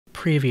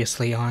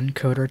Previously on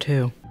Kotor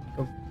 2.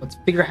 Let's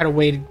figure out a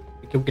way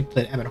to get to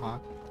the Ebonhawk.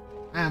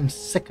 I'm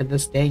sick of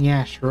this dang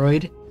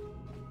asteroid.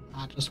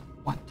 I just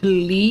want to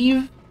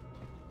leave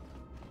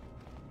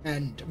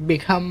and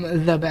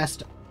become the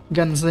best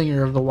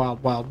gunslinger of the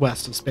wild, wild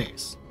west of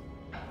space.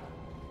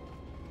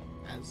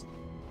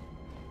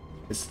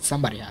 Because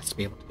somebody has to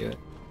be able to do it.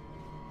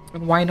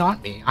 And why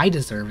not me? I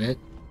deserve it.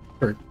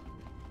 For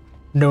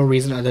no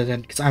reason other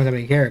than because I'm the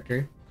main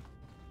character.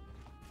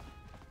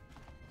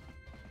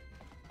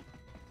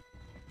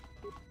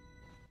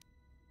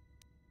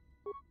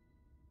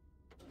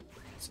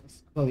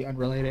 It's totally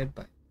unrelated,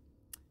 but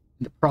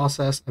in the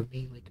process of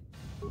me like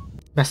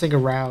messing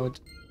around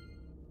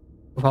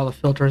with all the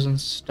filters and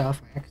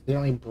stuff, I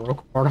accidentally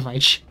broke part of my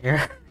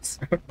chair.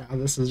 So now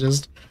this is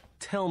just...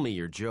 Tell me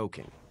you're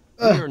joking.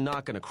 We are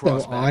not going to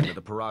cross so back odd. into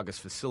the Paragas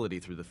facility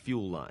through the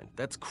fuel line.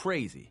 That's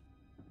crazy.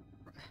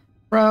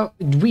 Bro,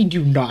 we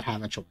do not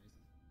have a choice.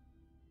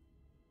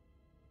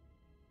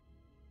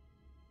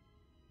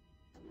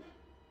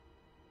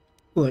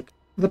 Look,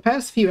 the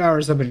past few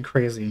hours have been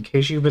crazy. In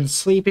case you've been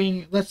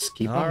sleeping, let's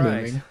keep on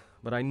moving.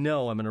 But I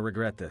know I'm going to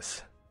regret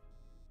this.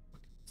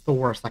 It's the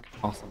worst that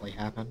could possibly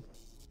happen.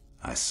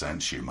 I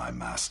sense you, my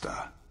master.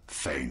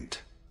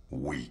 Faint,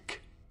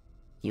 weak.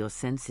 Your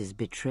senses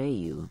betray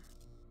you,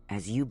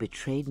 as you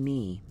betrayed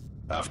me.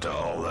 After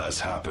all that's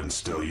happened,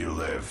 still you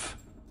live.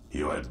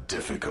 You are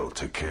difficult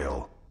to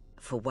kill.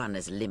 For one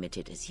as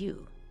limited as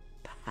you,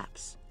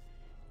 perhaps.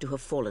 To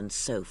have fallen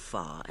so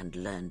far and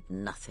learned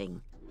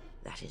nothing,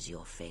 that is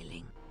your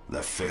failing.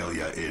 The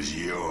failure is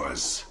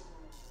yours.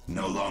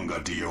 No longer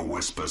do your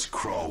whispers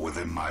crawl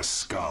within my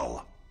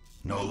skull.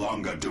 No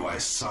longer do I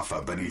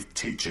suffer beneath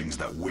teachings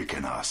that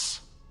weaken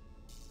us.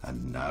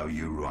 And now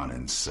you run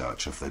in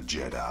search of the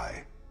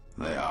Jedi.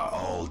 They are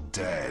all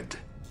dead,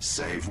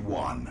 save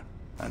one.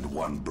 And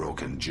one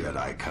broken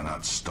Jedi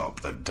cannot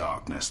stop the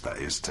darkness that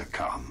is to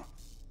come.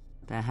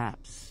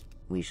 Perhaps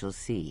we shall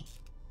see.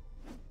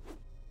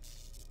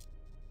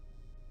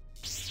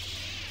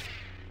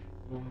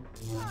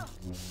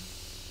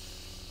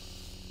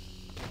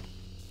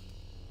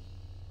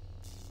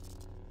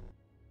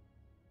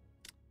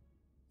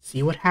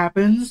 See what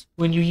happens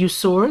when you use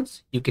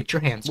swords? You get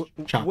your hands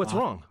chopped What's off.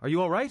 wrong? Are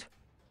you all right?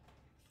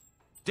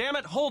 Damn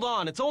it, hold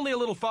on. It's only a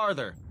little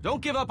farther.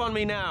 Don't give up on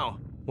me now.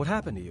 What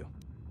happened to you?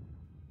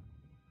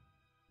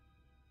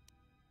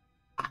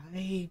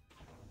 I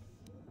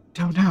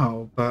don't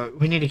know, but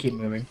we need to keep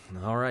moving.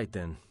 All right,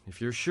 then.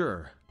 If you're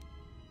sure.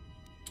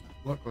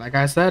 Look, like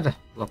I said,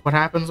 look what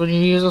happens when you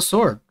use a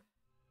sword.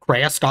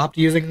 Kreia stopped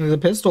using the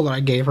pistol that I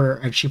gave her,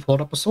 and she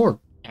pulled up a sword.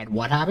 And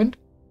what happened?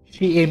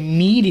 She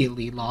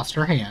immediately lost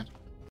her hand.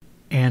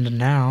 And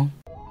now...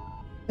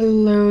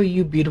 Hello,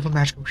 you beautiful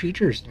magical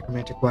creatures.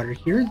 NecromanticWater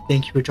here, and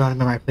thank you for joining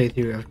me on my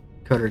playthrough of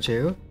Kotor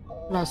 2.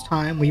 Last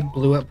time, we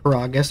blew up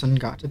Paragas and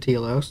got to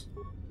Telos.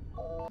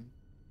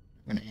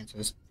 I'm gonna answer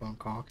this phone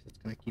call because it's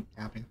gonna keep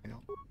happening if I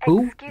don't.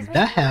 Who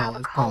the hell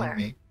is calling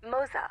me?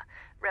 Moza,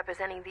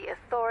 representing the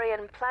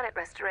Ithorian planet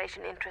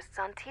restoration interests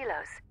on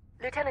Telos.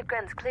 Lieutenant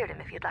Grenz cleared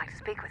him if you'd like to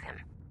speak with him.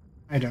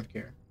 I don't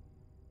care.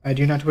 I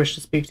do not wish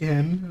to speak to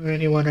him or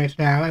anyone right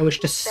now. I wish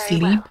to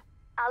sleep Well.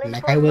 I'll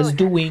like inform I was Moza to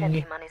send doing.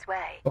 him on his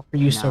way. What were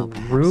you so Now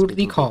perhaps rudely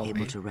we will called be able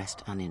me? to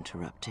rest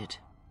uninterrupted.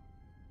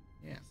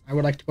 Yes, I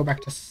would like to go back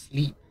to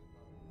sleep.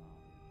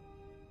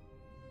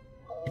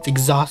 It's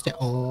exhausting.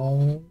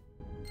 Oh.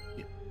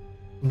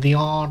 The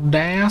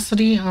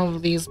audacity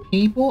of these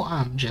people.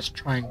 I'm just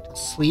trying to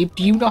sleep.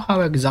 Do you know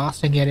how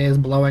exhausting it is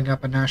blowing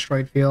up an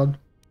asteroid field?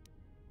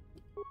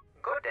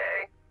 Good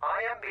day. I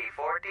am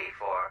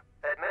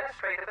B4D4,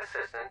 Administrative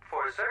Assistant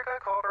for Zerka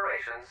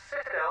Corporation's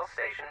Citadel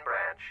Station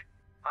branch.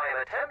 I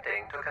am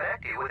attempting to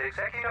connect you with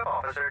Executive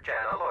Officer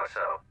Jana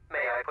Lorso.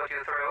 May I put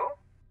you through?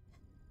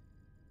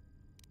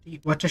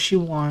 What does she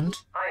want?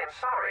 I am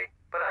sorry,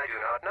 but I do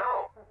not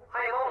know.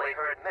 I am only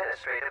her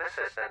Administrative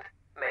Assistant.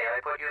 May I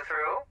put you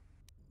through?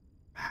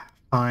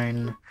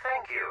 Fine.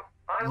 Thank you.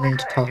 I I'm will going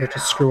to tell her connect to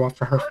you now. screw off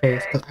to her Good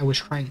face day. because I was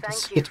trying to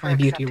Thank you get for my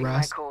beauty accepting my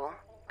rest. call.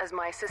 As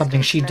my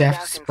Something she assistant no doubt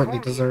desperately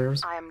informed you,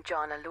 deserves. I am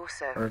Jana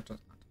Lorso. Or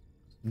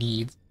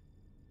needs.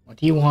 What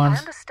do you I want?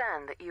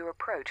 understand that you were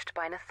approached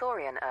by an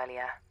Ithorian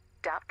earlier.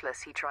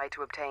 Doubtless he tried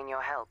to obtain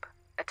your help,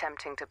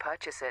 attempting to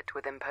purchase it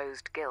with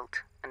imposed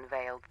guilt and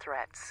veiled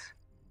threats.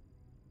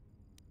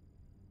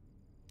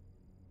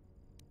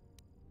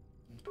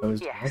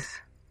 Imposed guilt? Yes,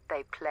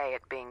 they play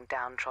at being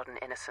downtrodden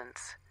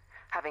innocents,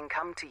 having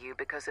come to you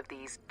because of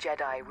these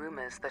Jedi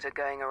rumors that are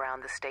going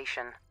around the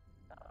station.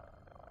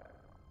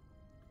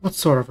 What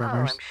sort of Oh,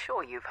 rumors? I'm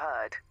sure you've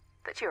heard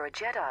that you're a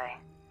Jedi,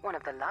 one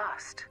of the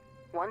last,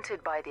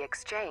 wanted by the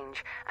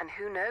Exchange and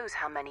who knows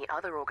how many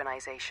other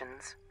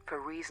organizations, for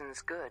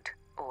reasons good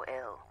or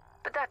ill.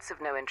 But that's of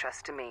no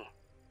interest to me.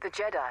 The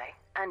Jedi,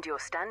 and your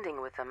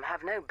standing with them,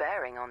 have no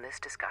bearing on this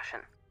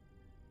discussion.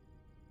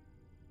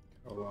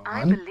 Go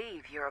I on.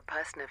 believe you're a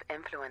person of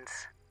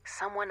influence,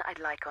 someone I'd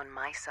like on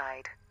my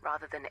side,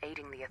 rather than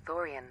aiding the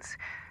Ithorians,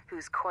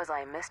 whose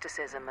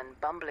quasi-mysticism and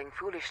bumbling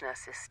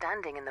foolishness is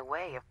standing in the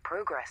way of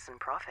progress and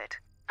profit.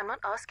 I'm not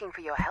asking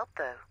for your help,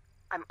 though.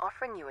 I'm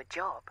offering you a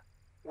job.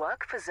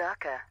 Work for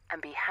Zerka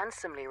and be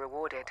handsomely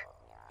rewarded.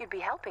 You'd be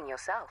helping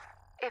yourself.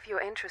 If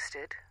you're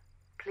interested,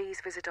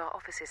 please visit our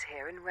offices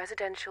here in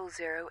Residential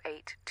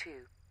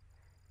 082.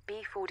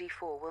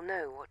 B44 will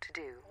know what to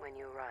do when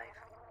you arrive.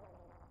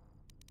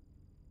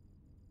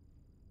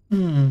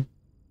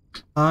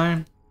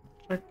 Fine.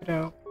 Check it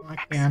out. I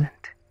can.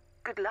 Excellent.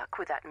 Good luck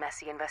with that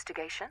messy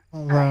investigation.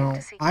 Although,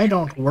 I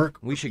don't work.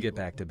 We should get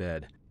back to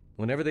bed.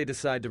 Whenever they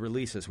decide to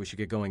release us, we should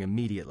get going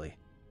immediately.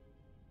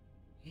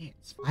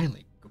 Yes,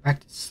 finally. Go back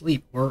to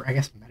sleep, or I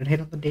guess meditate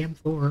on the damn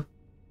floor.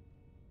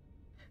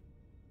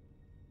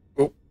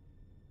 Oh.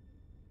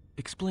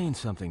 Explain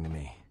something to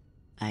me.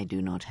 I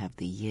do not have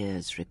the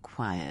years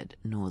required,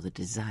 nor the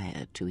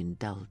desire to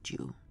indulge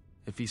you.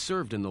 If he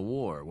served in the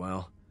war,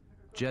 well,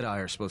 Jedi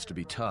are supposed to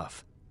be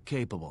tough,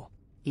 capable.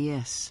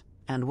 Yes,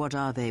 and what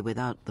are they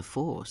without the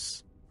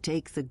Force?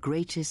 Take the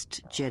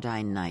greatest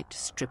Jedi Knight,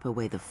 strip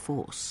away the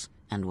Force,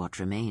 and what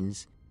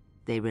remains?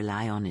 They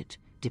rely on it,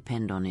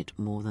 depend on it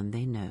more than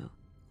they know.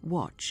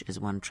 Watch as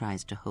one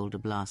tries to hold a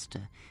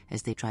blaster,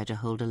 as they try to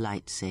hold a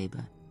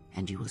lightsaber,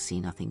 and you will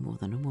see nothing more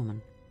than a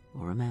woman,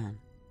 or a man,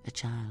 a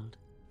child.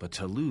 But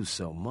to lose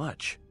so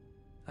much,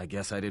 I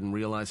guess I didn't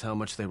realize how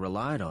much they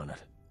relied on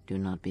it. Do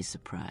not be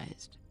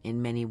surprised.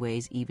 In many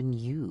ways, even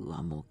you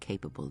are more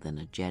capable than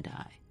a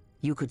Jedi.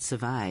 You could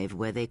survive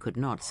where they could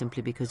not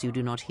simply because you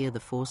do not hear the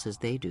Force as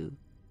they do.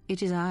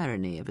 It is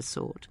irony of a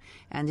sort,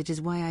 and it is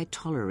why I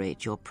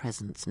tolerate your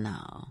presence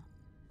now.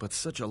 But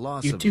such a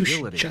loss You of two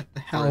ability should shut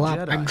the for hell a up.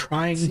 Jedi I'm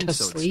trying seems to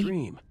so sleep.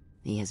 Extreme.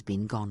 He has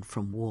been gone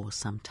from war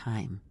some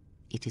time.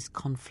 It is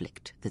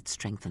conflict that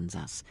strengthens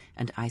us,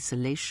 and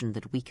isolation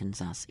that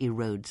weakens us,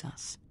 erodes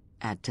us.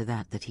 Add to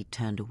that he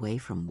turned away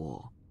from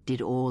war,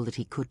 did all that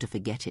he could to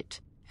forget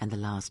it, and the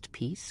last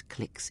piece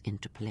clicks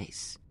into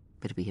place.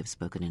 But we have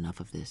spoken enough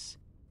of this,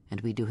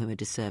 and we do him a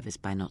disservice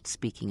by not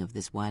speaking of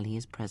this while he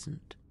is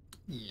present.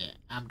 Yeah,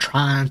 I'm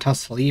trying to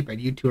sleep,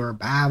 and you two are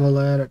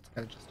babbling. It's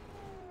gonna just...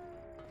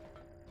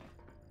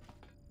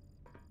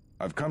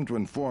 I've come to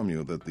inform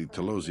you that the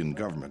Telosian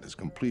government has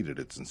completed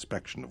its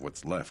inspection of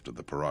what's left of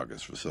the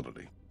Paragus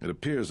facility. It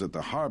appears that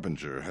the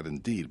Harbinger had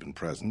indeed been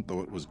present, though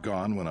it was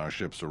gone when our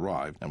ships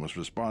arrived and was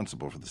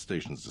responsible for the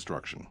station's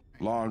destruction.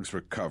 Logs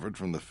recovered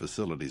from the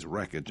facility's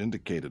wreckage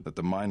indicated that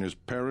the miners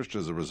perished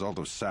as a result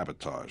of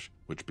sabotage,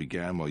 which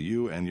began while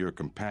you and your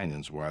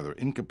companions were either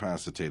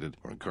incapacitated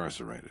or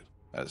incarcerated.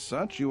 As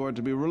such, you are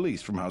to be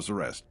released from house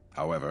arrest.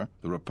 However,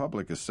 the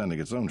Republic is sending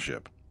its own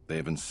ship. They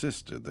have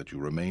insisted that you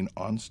remain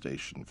on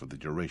station for the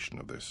duration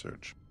of their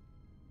search.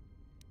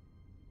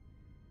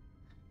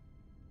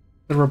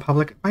 The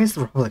Republic? Why is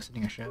the Republic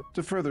sending a ship?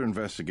 To further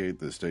investigate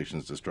the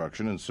station's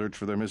destruction and search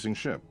for their missing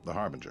ship, the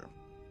Harbinger.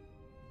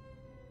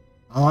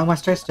 How long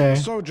must I stay?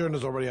 The sojourn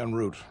is already en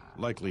route,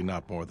 likely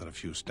not more than a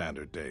few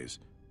standard days.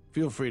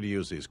 Feel free to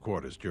use these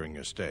quarters during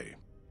your stay.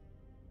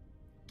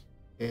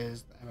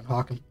 Is Evan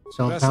Hawkins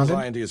still Vessel's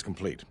impounded? IND is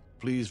complete.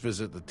 Please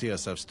visit the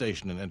TSF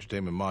station and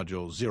Entertainment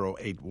Module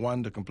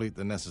 081 to complete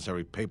the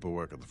necessary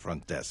paperwork at the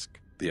front desk.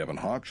 The Evan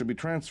Hawk should be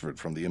transferred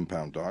from the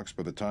impound docks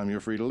by the time you're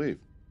free to leave.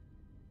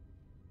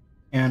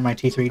 And my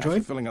T3 After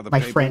droid? filling out the My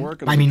friend,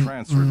 paperwork, it'll I be mean,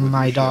 transferred with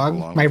my your ship dog,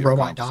 along my with your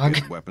robot dog.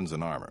 confiscated weapons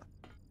and armor.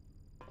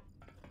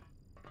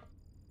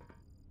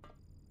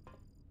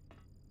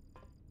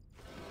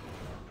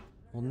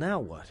 Well, now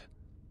what?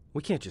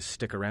 We can't just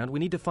stick around. We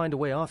need to find a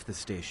way off the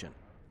station.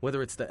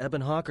 Whether it's the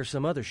Ebon Hawk or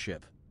some other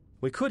ship.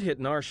 We could hit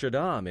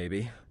na-shaddaa,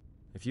 maybe.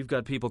 If you've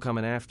got people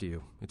coming after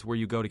you, it's where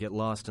you go to get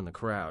lost in the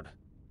crowd.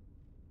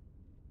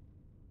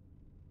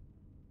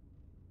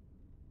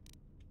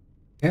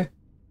 Yeah.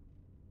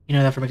 You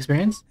know that from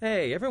experience?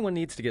 Hey, everyone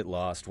needs to get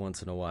lost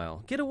once in a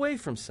while. Get away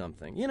from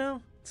something, you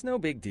know? It's no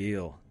big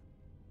deal.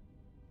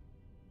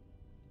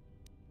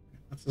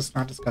 Let's just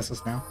not discuss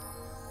this now.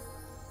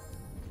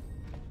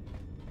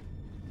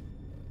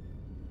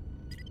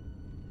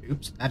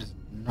 Oops, that is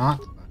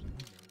not the button.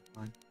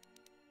 Fine.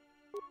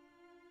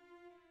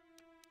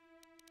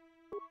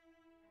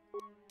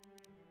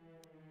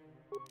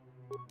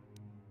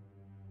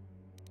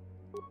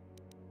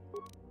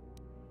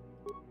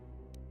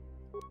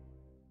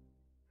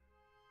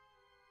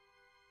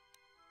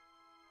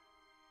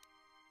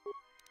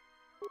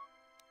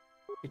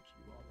 Get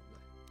you all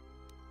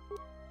the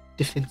way.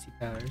 Defensive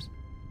powers.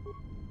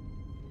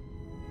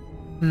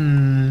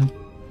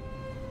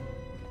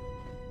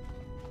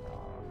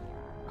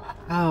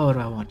 How do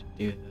I want to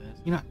do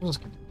this? You know, we'll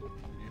just continue.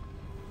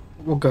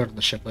 We'll go to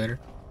the ship later.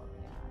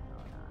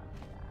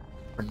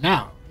 For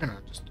now, I'm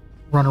gonna just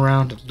run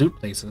around and loot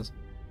places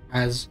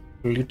as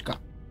loot got.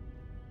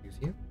 You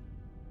see it?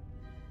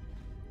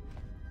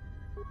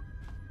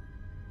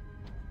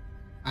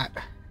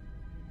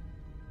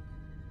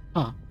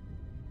 Huh.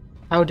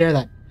 How dare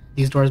that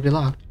these doors be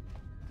locked?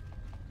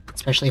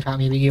 Especially without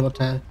me being able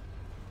to...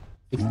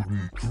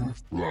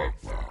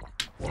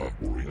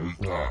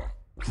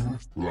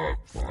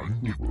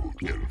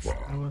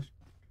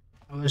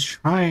 I was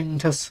trying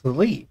to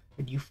sleep,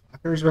 and you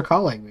fuckers were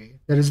calling me.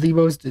 That is the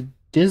most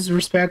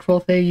disrespectful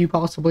thing you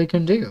possibly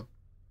can do.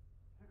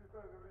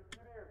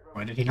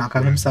 Why did he not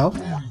come himself?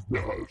 What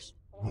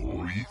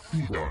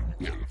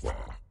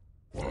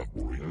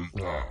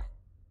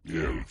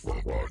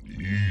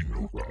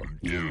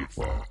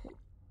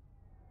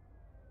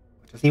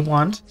does he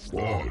want?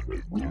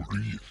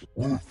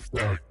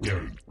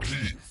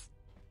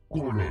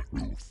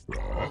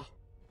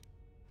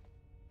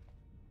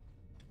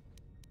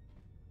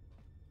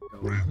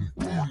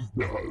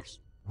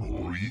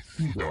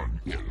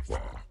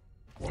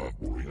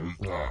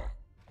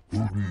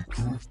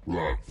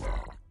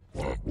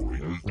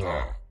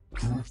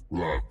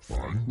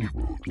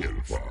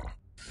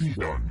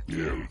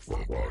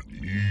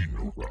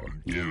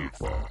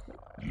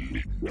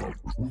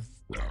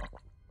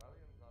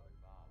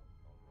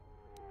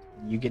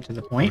 You get to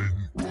the point.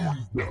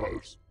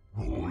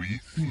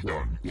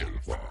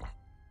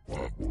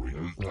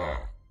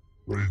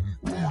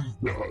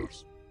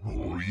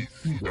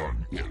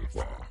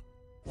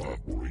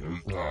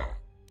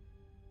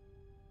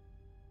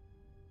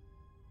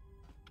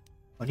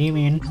 What do you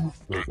mean?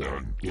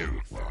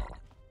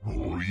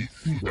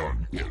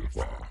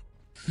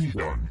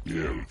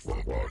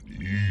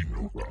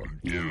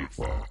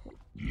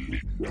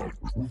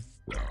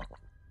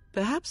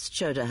 Perhaps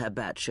Choda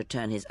Habat should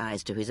turn his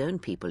eyes to his own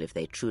people if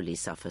they truly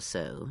suffer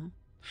so.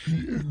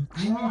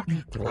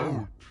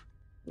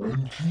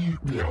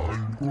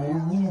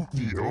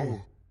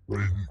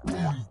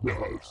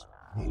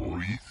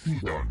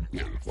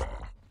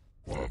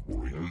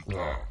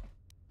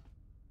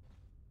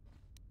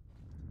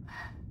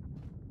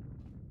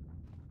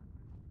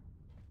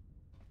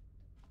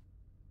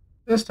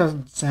 This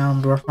doesn't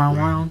sound worth my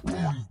while.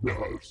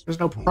 There's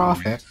no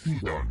profit.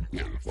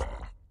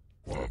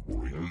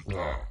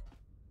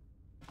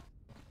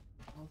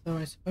 Although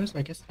I suppose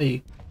I guess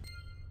they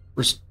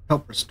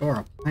help restore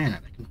a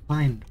planet. I can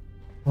find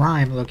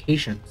prime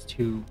locations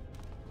to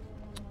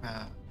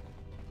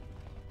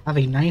have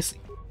a nice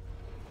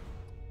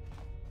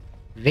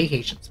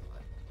vacation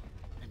spot.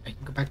 And I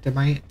can go back to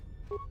my, I don't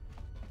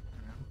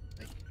know,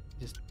 like,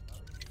 just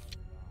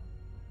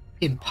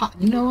you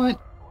know what?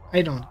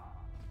 I don't.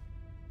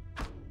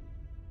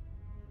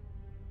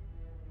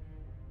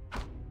 Oh,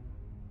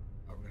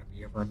 we're gonna be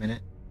here for a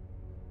minute.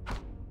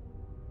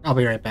 I'll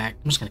be right back.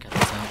 I'm just gonna cut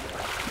this out.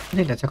 I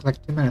think that took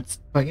like 2 minutes.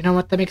 But you know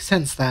what? That makes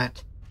sense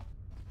that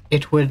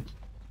it would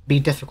be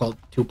difficult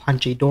to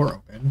punch a door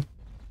open.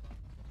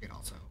 It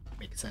also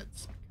makes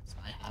sense because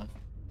I have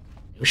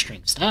no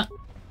strength stat.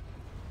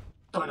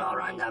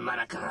 Tonoranga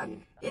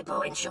Manakaran,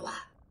 Ipo Inshawa,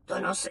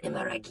 Donos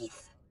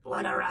Imaragith,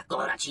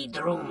 Wanarakorachi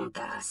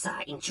Drumka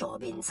Sa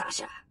Inchobin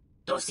Sasha,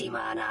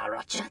 Dosimana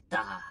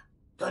Rachata,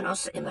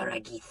 Donos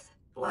Imaragith,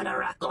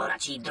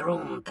 Wanarakorachi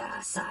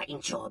Drumka Sa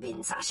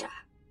Inchobin Sasha,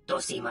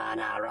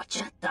 Dosimana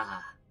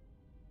Rachata.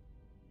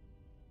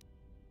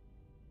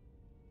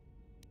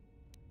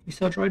 You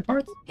sell droid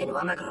parts? In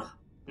Wamagro,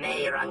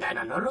 May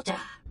Rangana Noruta.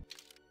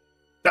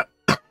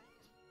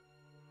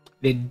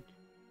 I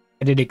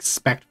didn't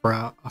expect for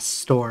a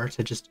store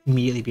to just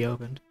immediately be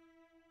opened.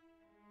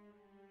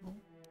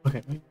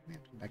 Okay, let me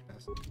have to come back to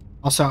this.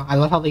 Also, I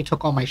love how they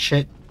took all my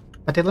shit,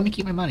 but they let me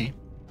keep my money.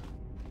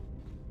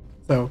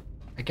 So,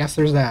 I guess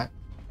there's that.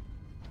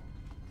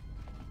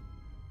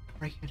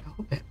 Right here to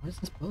open. What is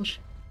this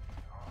bullshit?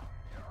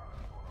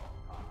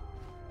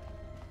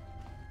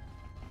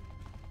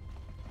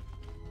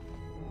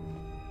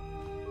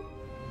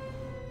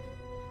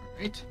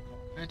 Alright,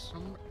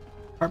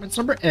 apartment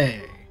number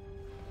A.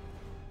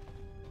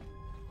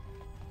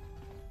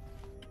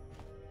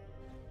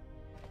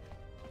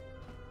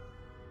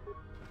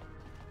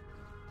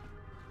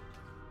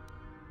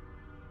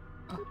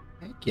 Oh,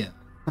 thank you.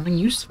 Something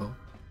useful.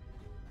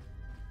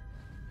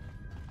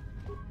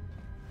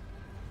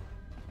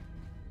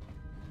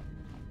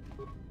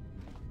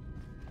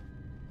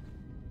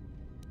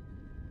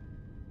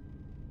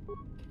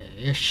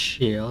 Okay, a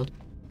shield.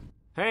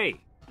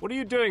 Hey, what are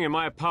you doing in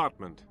my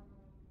apartment?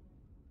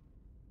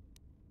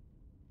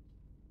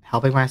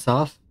 Helping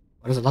myself?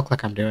 What does it look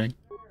like I'm doing?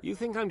 You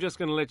think I'm just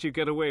going to let you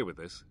get away with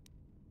this?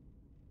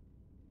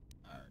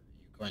 Are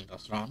you going to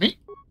throw me?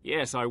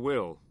 Yes, I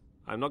will.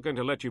 I'm not going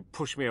to let you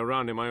push me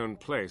around in my own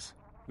place.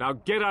 Now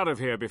get out of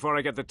here before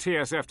I get the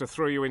TSF to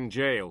throw you in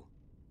jail.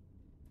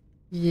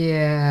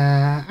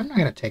 Yeah, I'm not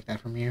going to take that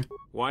from you.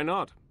 Why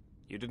not?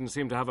 You didn't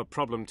seem to have a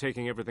problem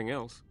taking everything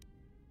else.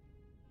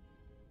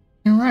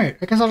 You're right.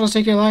 I guess I'll just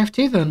take your life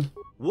too then.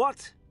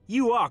 What?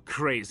 You are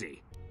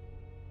crazy.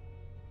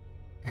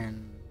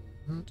 And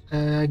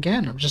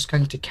again, I'm just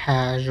going to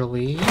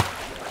casually...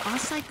 Our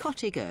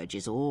psychotic urge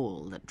is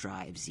all that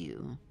drives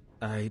you.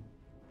 I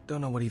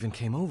don't know what even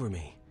came over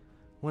me.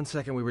 1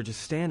 second we were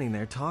just standing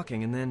there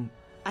talking, and then...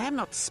 I am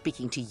not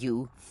speaking to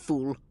you,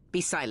 fool.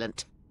 Be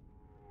silent.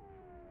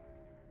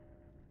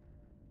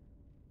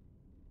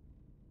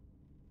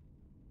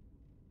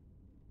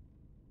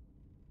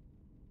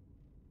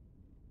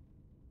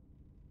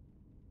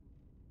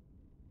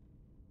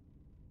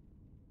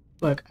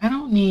 Look, I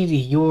don't need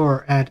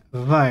your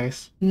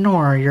advice,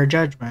 nor your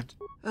judgment.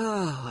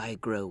 Oh, I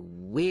grow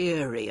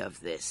weary of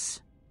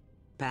this.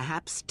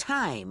 Perhaps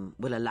time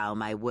will allow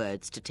my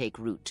words to take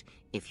root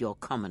if your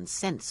common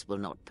sense will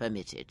not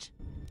permit it.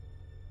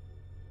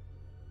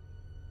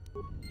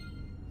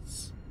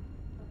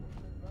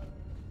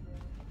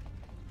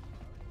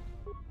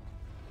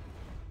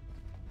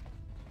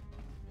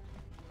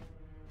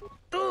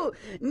 Tu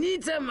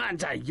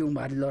nizamanja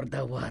yuma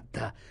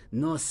lordawata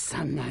no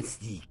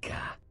sanazika.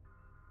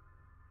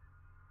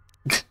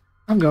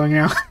 I'm going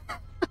now.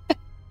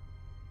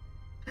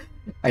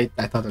 I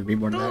thought there'd be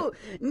more than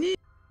that.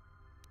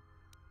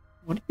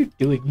 What are you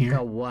doing here?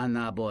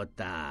 Kawana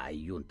bota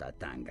yunta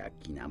tanga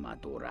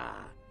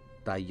kinamatura.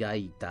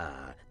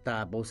 Tayaita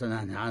ta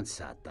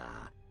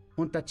bosananansata.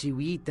 Unta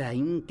chiwita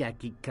inka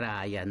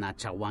kikraya na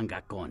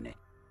chawanga kone.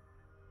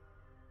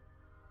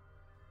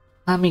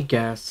 Let me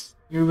guess.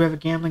 You have a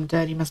gambling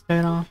debt you must pay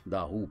it off?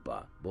 Da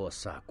hupa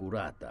bosa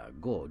kurata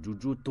go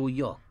jujuto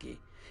yoke.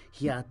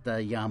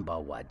 Hiata yamba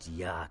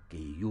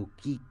wajiake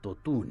yukito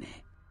tune.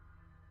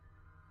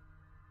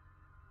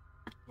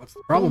 What's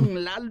the problem?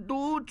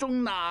 Laldu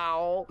chung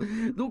nao.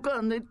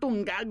 Dukane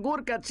tunga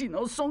gurka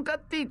chino sonka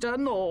tija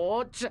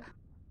noch.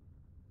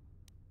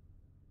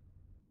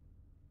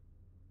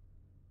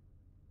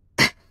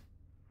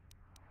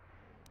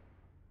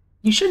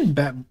 You shouldn't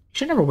bet. You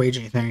should never wage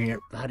anything you're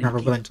never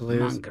willing to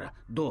lose. Mangra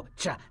do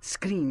cha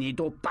skrini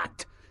do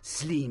pat.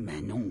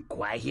 Slime non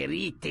qua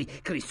hiriti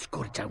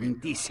criscorcia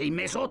vinti sei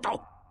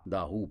mesoto.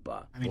 Da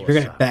hupa. I mean, if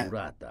you're gonna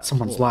bet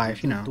someone's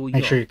life, you know,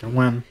 make sure you can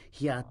win.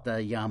 Hiata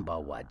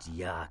yamba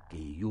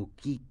wajiake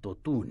yukito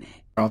tune.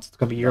 Or else it's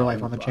gonna be your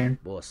life on the chain.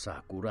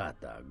 Bosa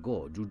kurata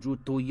go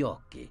jujuto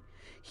yoke.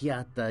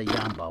 Hiata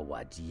yamba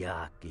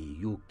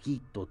wajiake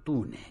yukito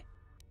tune.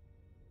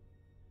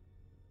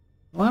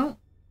 Well,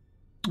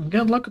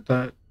 good luck with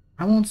that.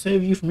 I won't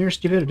save you from your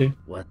stupidity.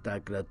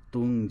 Watakra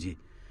tungji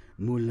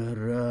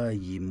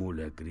mularayi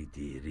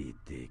mulakriti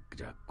rite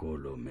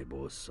krakolo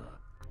mebosa.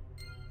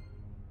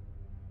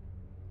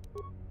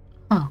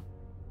 Huh.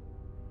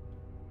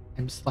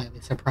 I'm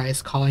slightly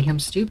surprised calling him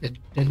stupid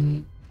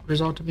didn't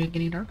result in me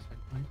getting dark side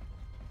point.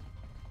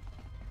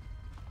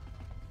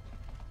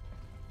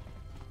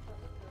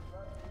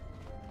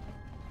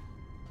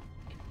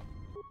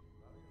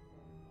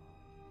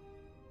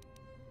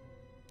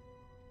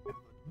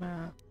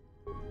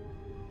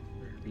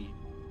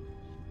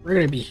 We're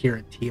gonna be here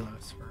at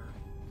Telos for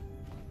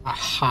a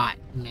hot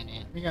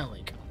minute. We got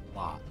like a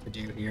lot to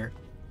do here.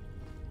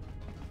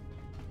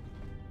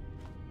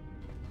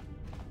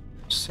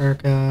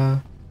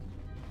 Circa.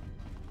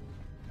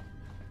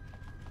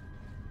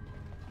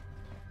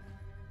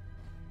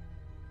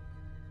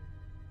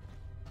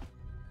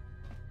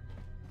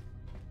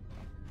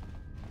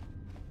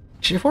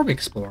 Actually, before we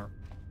explore,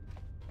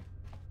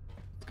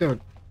 let's go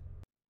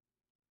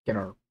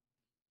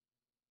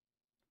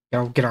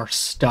get our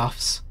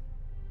stuffs.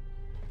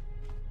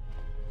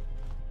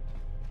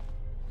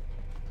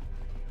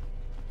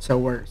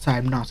 So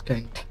I'm not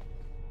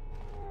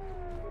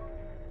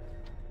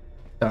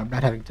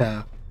having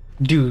to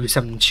do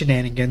some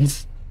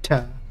shenanigans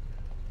to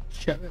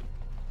show it.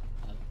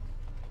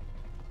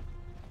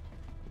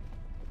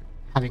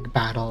 Having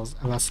battles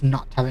of us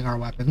not having our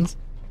weapons.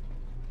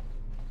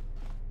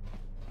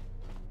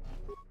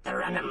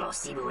 Taranamo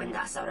sibu in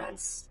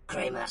dasarans.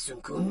 Krema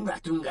sunkun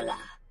ratungala.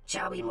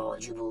 Chawi mo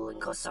jubu in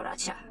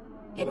kosoracha.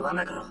 In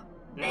wamagro.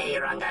 Me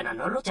rangana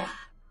norocha.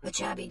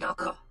 Machabi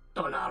doko.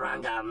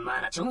 Tonaranga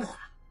manachunga.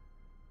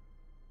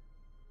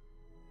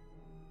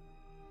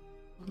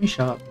 Let me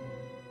shut up.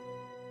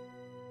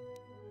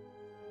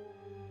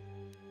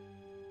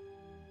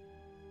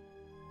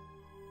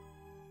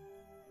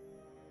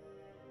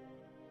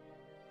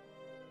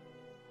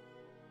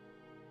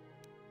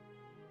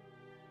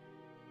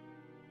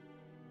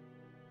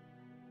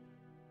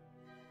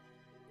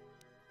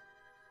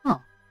 Huh.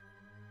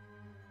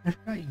 I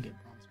forgot you can get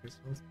bronze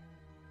crystals.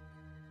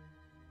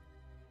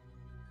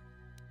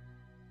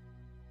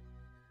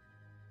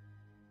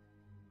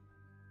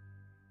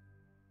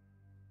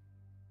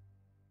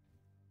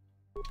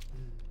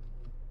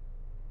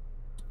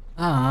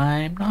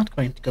 I'm not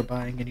going to go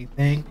buying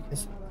anything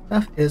because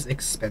stuff is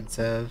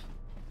expensive.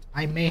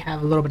 I may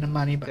have a little bit of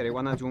money, but that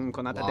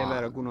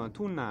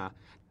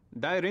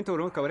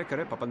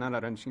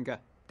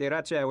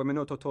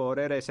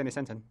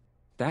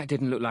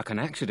didn't look like an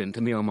accident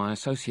to me or my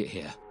associate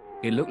here.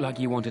 It looked like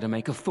you wanted to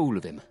make a fool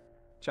of him.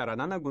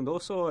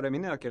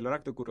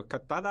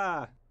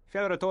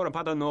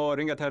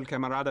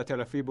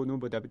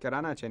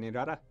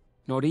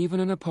 Not even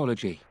an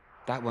apology.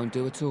 That won't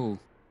do at all.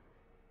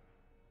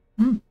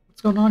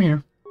 What's going on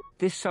here?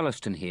 This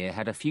Sulluston here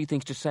had a few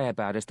things to say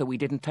about us that we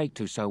didn't take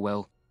to so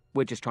well.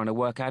 We're just trying to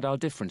work out our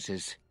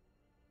differences.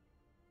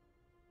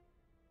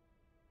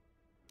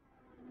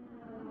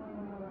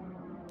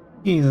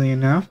 Easily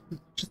enough.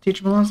 Just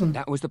teach him a lesson.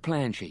 That was the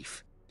plan,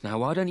 Chief. Now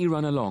why don't you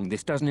run along?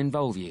 This doesn't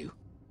involve you.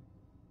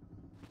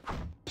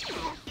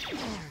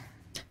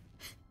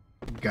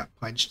 Got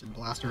punched and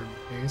blasted in the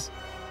face.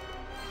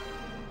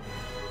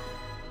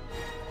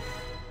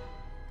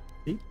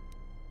 See?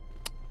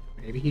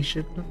 Maybe he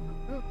shouldn't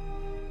have.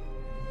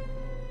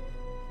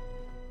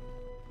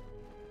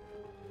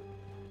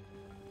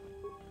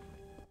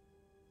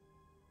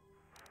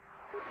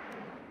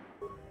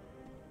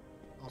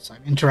 Also,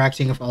 I'm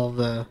interacting with all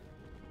the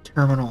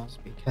terminals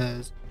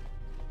because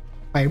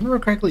if I remember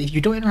correctly, if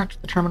you don't interact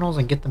with the terminals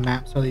and get the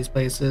maps of these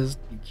places,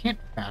 you can't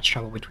fast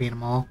travel between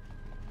them all.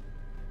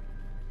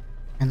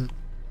 And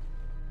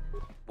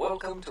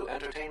welcome to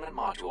Entertainment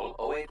Module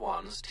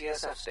 081's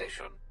TSF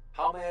station.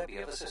 How may I be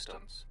of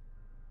assistance?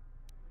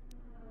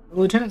 the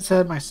lieutenant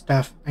said my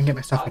stuff. I can get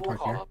my stuff I at will Torque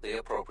call here. up the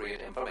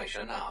appropriate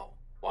information now.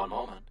 One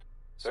moment.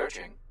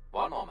 Searching.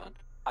 One moment.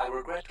 I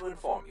regret to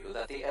inform you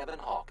that the Ebon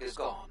Hawk is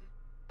gone.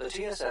 The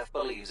TSF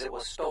believes it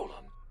was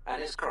stolen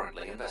and is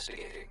currently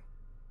investigating.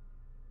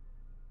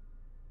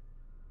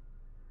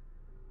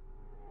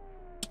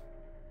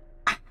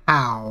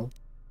 How?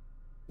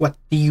 What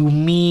do you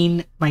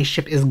mean my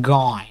ship is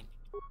gone?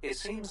 It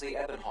seems the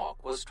Ebon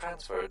Hawk was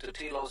transferred to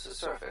Telos'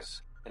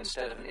 surface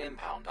instead of an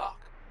impound dock.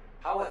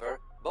 However,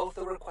 both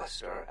the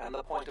requester and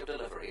the point of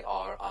delivery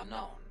are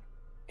unknown.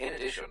 In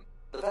addition,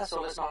 the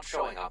vessel is not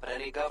showing up at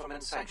any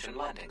government-sanctioned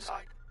landing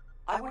site.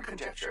 I would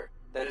conjecture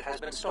that it has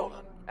been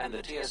stolen, and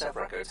the TSF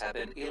records have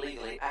been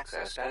illegally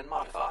accessed and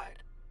modified.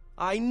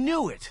 I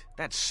knew it!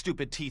 That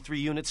stupid T3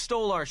 unit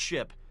stole our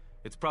ship.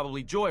 It's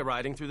probably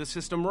joyriding through the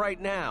system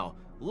right now,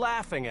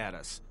 laughing at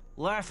us,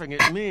 laughing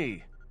at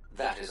me.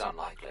 That is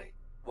unlikely.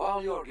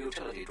 While your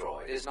utility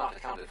droid is not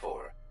accounted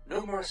for,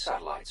 numerous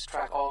satellites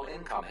track all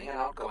incoming and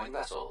outgoing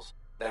vessels.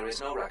 There is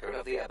no record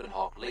of the Ebon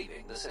Hawk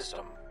leaving the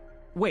system.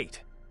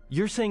 Wait,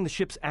 you're saying the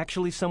ship's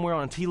actually somewhere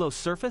on Telos'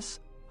 surface?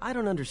 I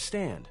don't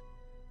understand.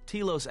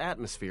 Telos'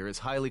 atmosphere is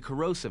highly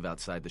corrosive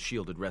outside the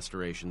shielded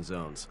restoration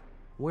zones.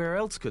 Where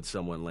else could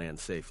someone land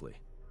safely?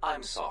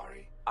 I'm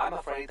sorry. I'm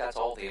afraid that's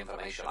all the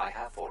information I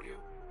have for you.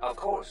 Of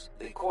course,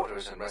 the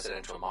quarters in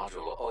Residential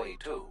Module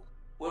 082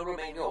 will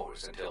remain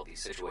yours until the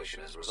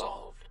situation is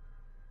resolved.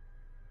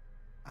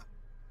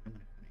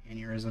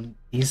 Aneurysm.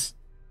 These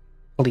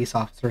police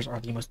officers are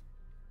the most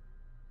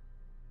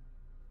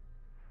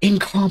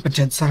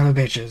incompetent son of a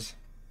bitches.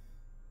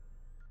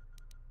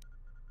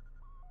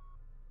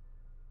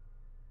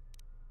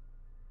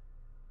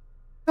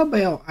 How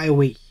about I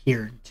wait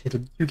here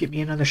until you get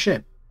me another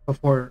ship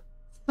before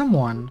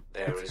someone...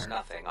 There is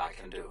nothing I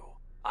can do.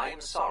 I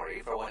am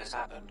sorry for what has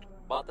happened,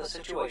 but the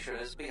situation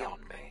is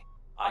beyond me.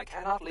 I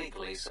cannot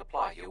legally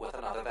supply you with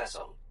another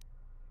vessel.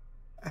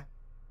 Can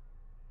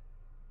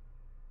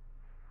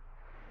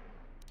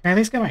I at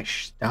least get my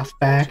stuff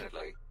back?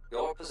 Fortunately,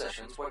 your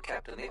possessions were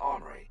kept in the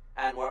armory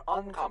and were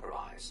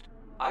uncompromised.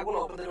 I will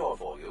open the door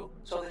for you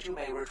so that you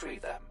may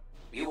retrieve them.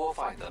 You will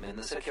find them in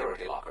the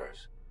security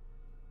lockers.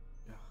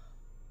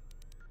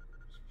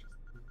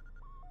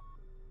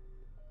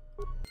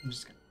 I'm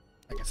just gonna,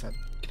 like I said,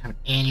 have an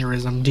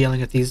aneurysm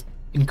dealing with these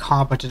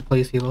incompetent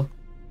police people.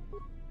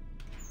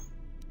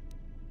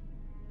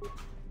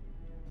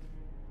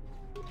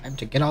 Time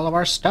to get all of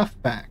our stuff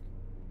back.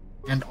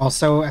 And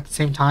also, at the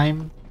same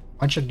time, a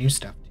bunch of new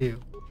stuff,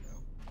 too.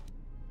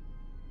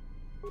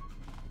 Oh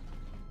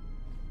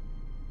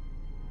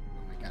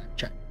my god,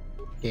 check.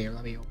 Here,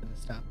 let me open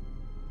this stuff.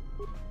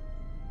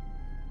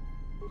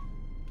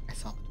 I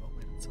saw the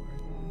 12-winded sword.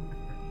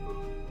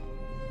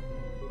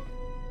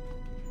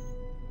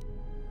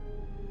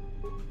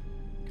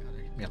 God,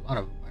 there's gonna be a lot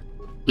of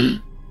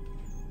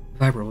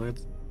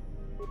vibrolids.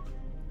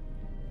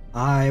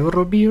 I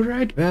will be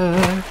right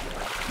back.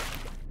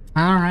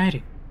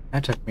 Alrighty.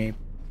 That took me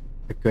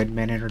a good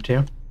minute or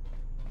two.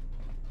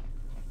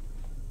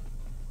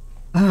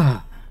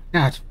 Now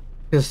it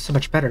feels so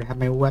much better to have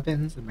my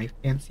weapons and my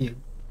fancy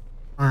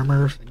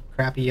armor and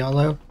crappy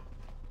yellow.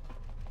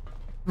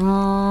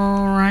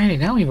 Alrighty,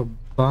 now we have a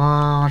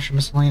bunch of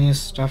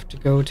miscellaneous stuff to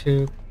go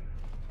to.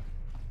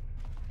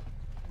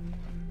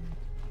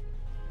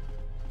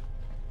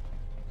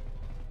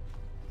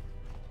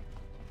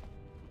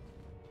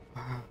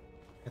 Wow,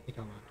 I think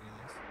I want to do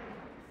this.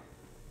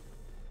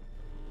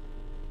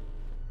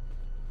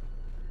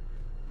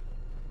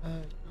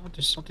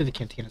 I'll do the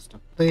cantina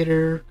stuff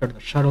later. Go to the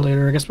shuttle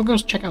later. I guess we'll go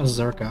check out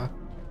Zerka.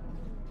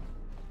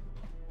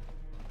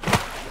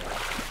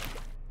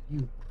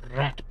 You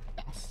rat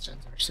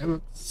bastards are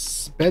so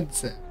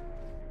expensive.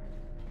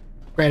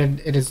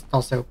 Granted, it is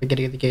also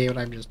beginning of the game and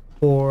I'm just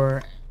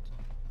poor.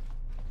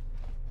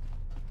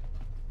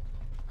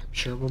 And I'm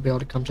sure we'll be able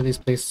to come to these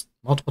places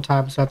multiple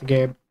times throughout the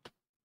game.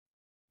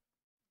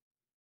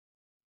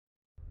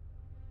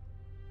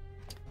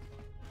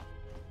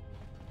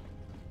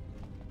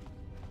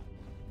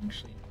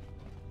 Actually,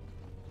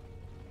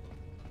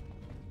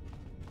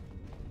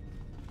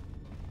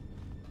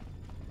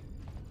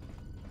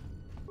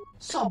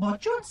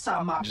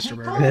 just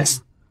remember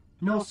this.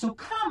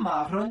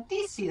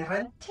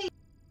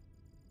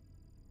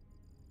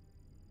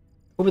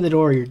 Open the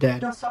door, you're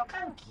dead. Well,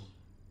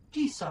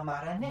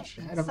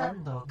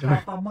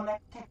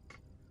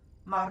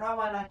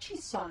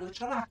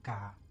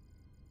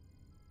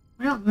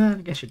 then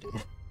I guess you did. I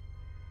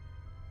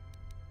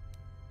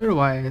don't know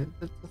why.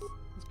 That's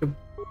good.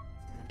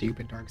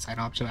 Stupid dark side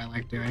option I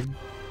like doing.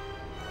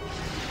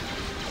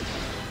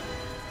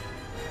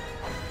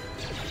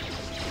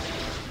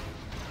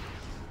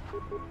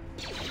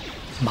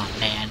 Come on,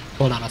 man.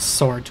 Pulled out a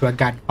sword to a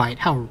gunfight.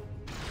 How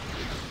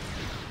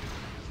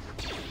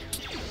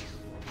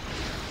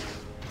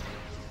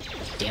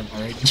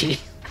RPG.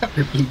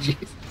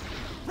 RPGs.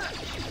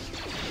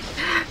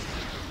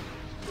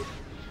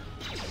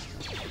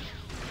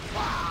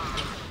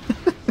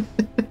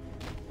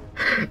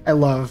 I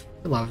love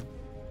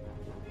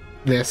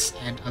this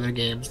and other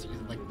games,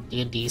 like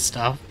D&D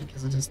stuff,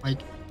 because it's just like,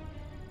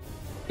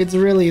 it's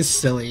really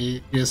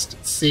silly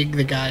just seeing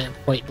the guy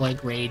at point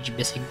blank range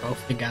missing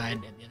both the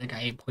gun and the other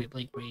guy at point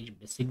blank range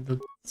missing the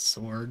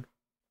sword.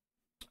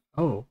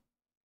 Oh.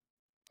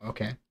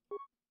 Okay.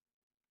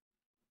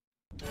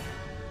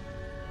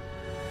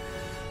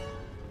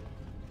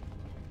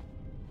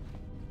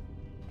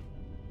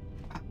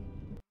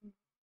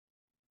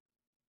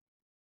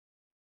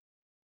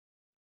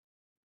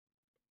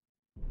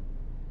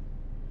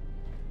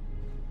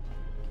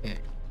 Okay,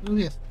 do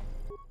this.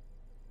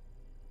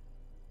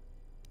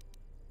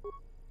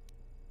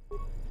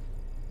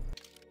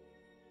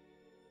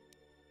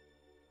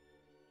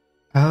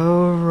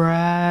 Oh,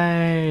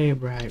 right.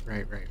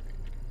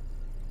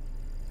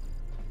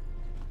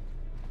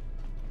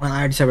 Well, I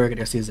already said we were going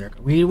to see Zerka.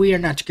 We are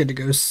not going to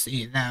go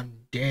see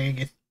them dang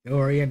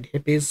Ithorian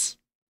hippies.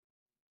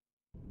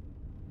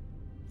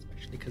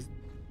 Especially because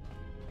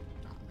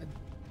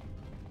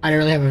I don't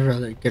really have a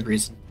really good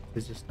reason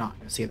to just not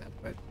go see them,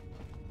 but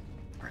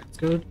alright, let's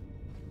go.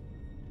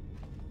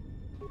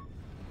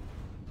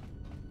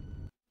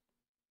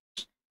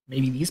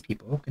 Maybe these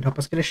people can help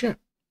us get a ship.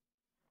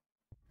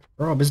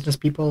 We're all business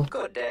people.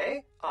 Good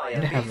day. I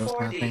am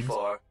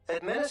B4D4,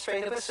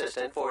 Administrative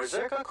Assistant for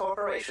Zerka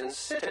Corporation's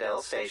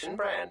Citadel Station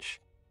branch.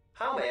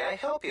 How may I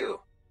help you?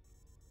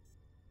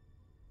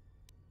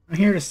 I'm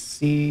here to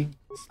see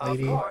this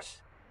lady. Of course.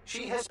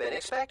 She has been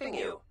expecting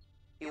you.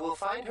 You will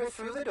find her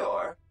through the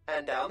door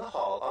and down the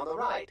hall on the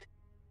right.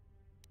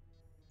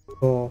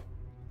 Cool.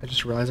 I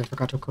just realized I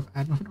forgot to equip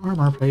Admiral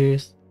armor,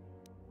 please.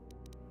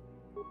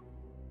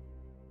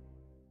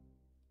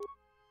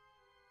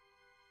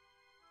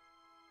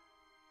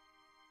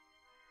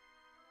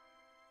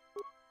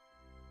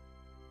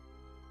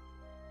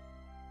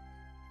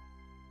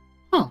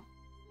 Huh.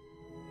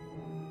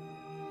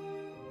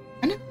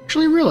 I didn't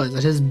actually realize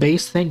that his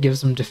base thing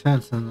gives him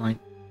defense and, like,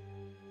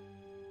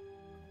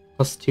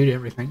 +2 to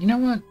everything. You know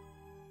what?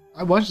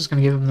 I was just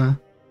gonna give him the...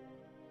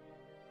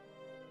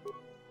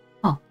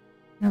 Huh.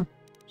 Yeah.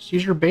 Just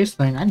use your base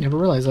thing. I never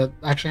realized that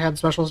actually had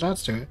special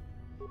stats to it.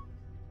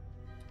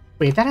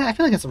 Wait, that I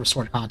feel like it's a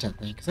restored content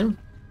thing, because I'm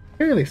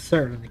fairly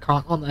certain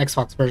on the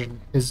Xbox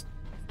version, his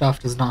stuff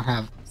does not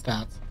have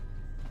stats.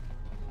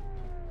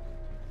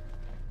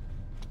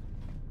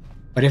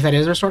 But if that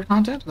is restored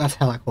content, that's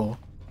hella cool.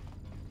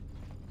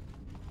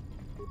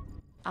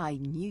 I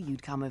knew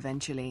you'd come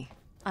eventually.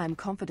 I'm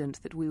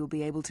confident that we will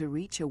be able to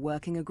reach a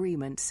working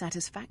agreement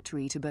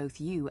satisfactory to both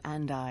you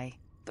and I.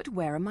 But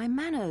where are my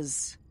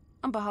manners?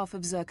 On behalf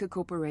of Zerka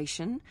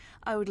Corporation,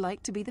 I would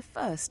like to be the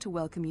first to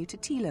welcome you to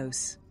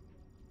Telos.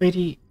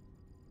 Lady,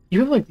 you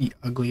have like the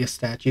ugliest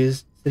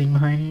statues sitting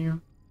behind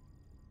you.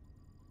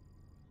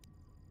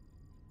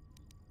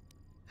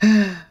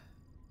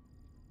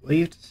 What do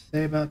you have to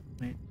say about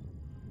me?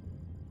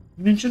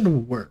 You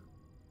mentioned work.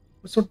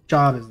 What sort of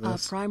job is this? Our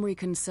primary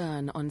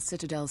concern on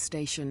Citadel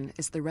Station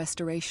is the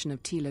restoration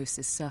of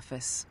Telos'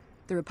 surface.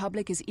 The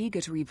Republic is eager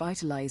to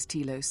revitalize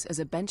Telos as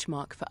a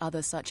benchmark for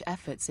other such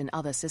efforts in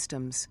other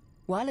systems.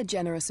 While a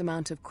generous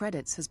amount of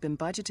credits has been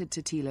budgeted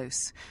to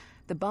Telos,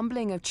 the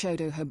bumbling of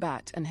Chodo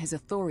Habat and his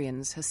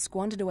Ithorians has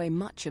squandered away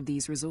much of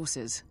these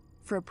resources.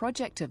 For a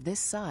project of this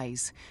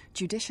size,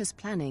 judicious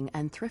planning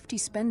and thrifty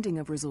spending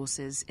of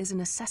resources is a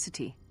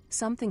necessity,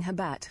 something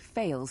Habat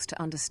fails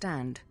to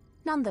understand.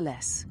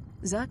 Nonetheless,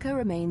 Zerka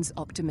remains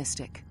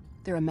optimistic.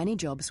 There are many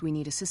jobs we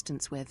need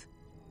assistance with.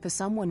 For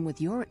someone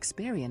with your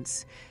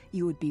experience,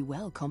 you would be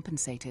well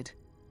compensated.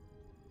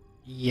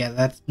 Yeah,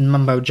 that's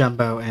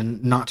mumbo-jumbo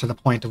and not to the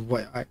point of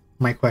what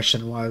my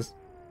question was.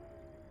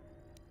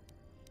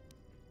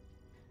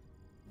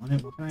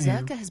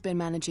 Zerka has been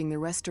managing the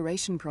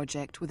restoration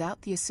project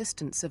without the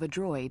assistance of a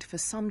droid for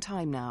some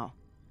time now.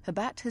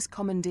 Habat has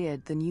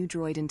commandeered the new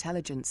droid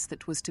intelligence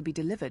that was to be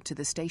delivered to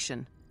the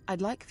station.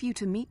 I'd like for you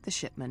to meet the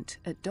shipment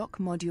at Dock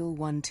Module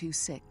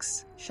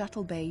 126,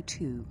 Shuttle Bay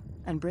 2,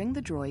 and bring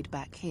the droid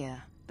back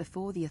here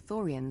before the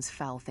Ithorians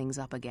foul things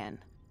up again.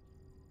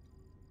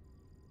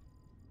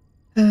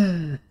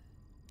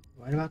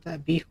 What about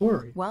that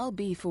B4? While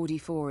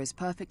B44 is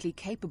perfectly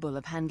capable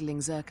of handling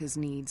Zerka's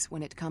needs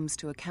when it comes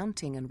to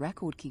accounting and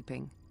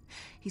record-keeping,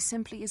 he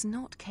simply is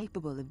not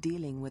capable of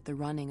dealing with the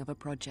running of a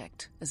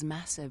project as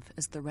massive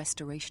as the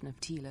restoration of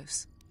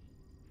Telos.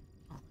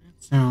 Oh,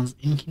 that sounds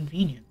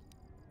inconvenient.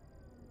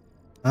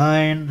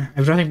 Fine. I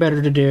have nothing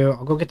better to do.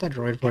 I'll go get that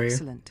droid for you.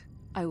 Excellent.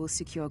 I will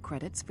secure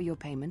credits for your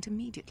payment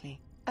immediately.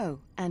 Oh,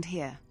 and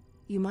here.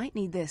 You might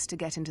need this to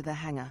get into the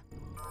hangar.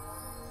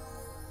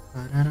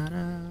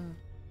 Ba-da-da-da.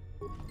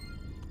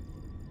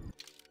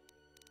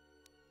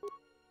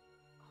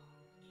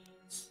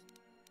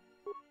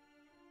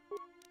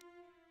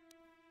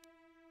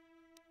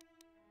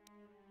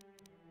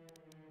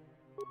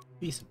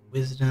 Be some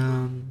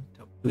wisdom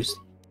to boost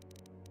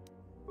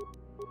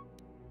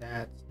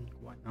that and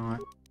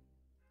whatnot.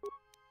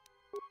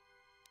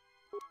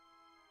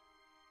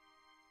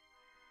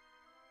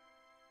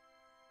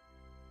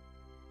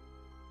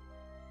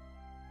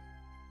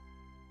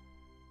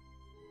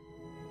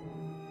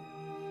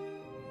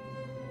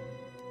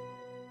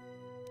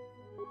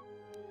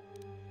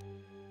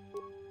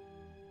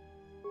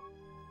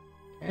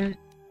 Okay.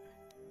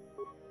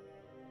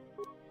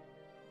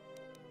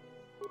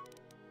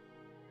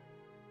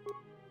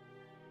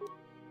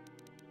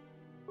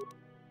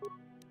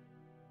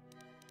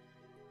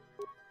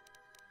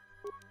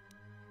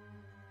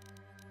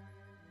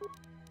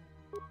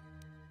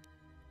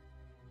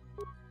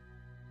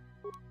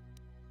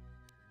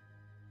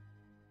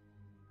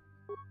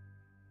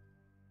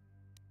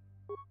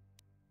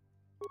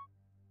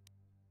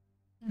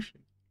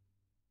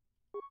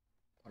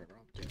 Whatever,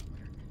 I'll do it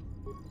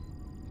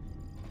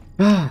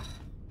later.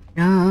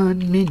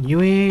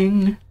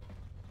 Continuing.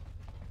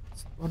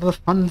 It's one of the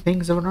fun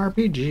things of an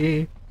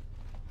RPG.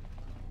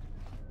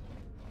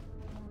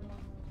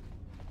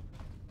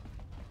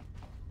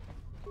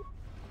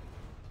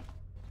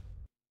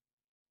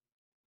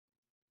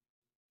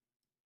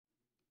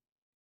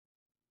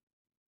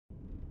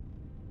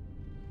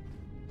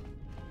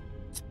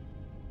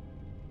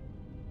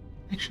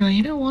 Actually,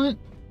 you know what?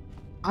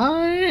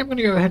 I am going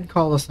to go ahead and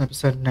call this an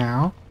episode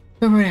now.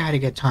 If everybody had a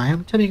good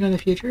time, tell me in the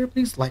future,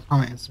 please like,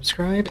 comment, and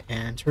subscribe,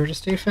 and remember to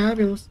stay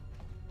fabulous.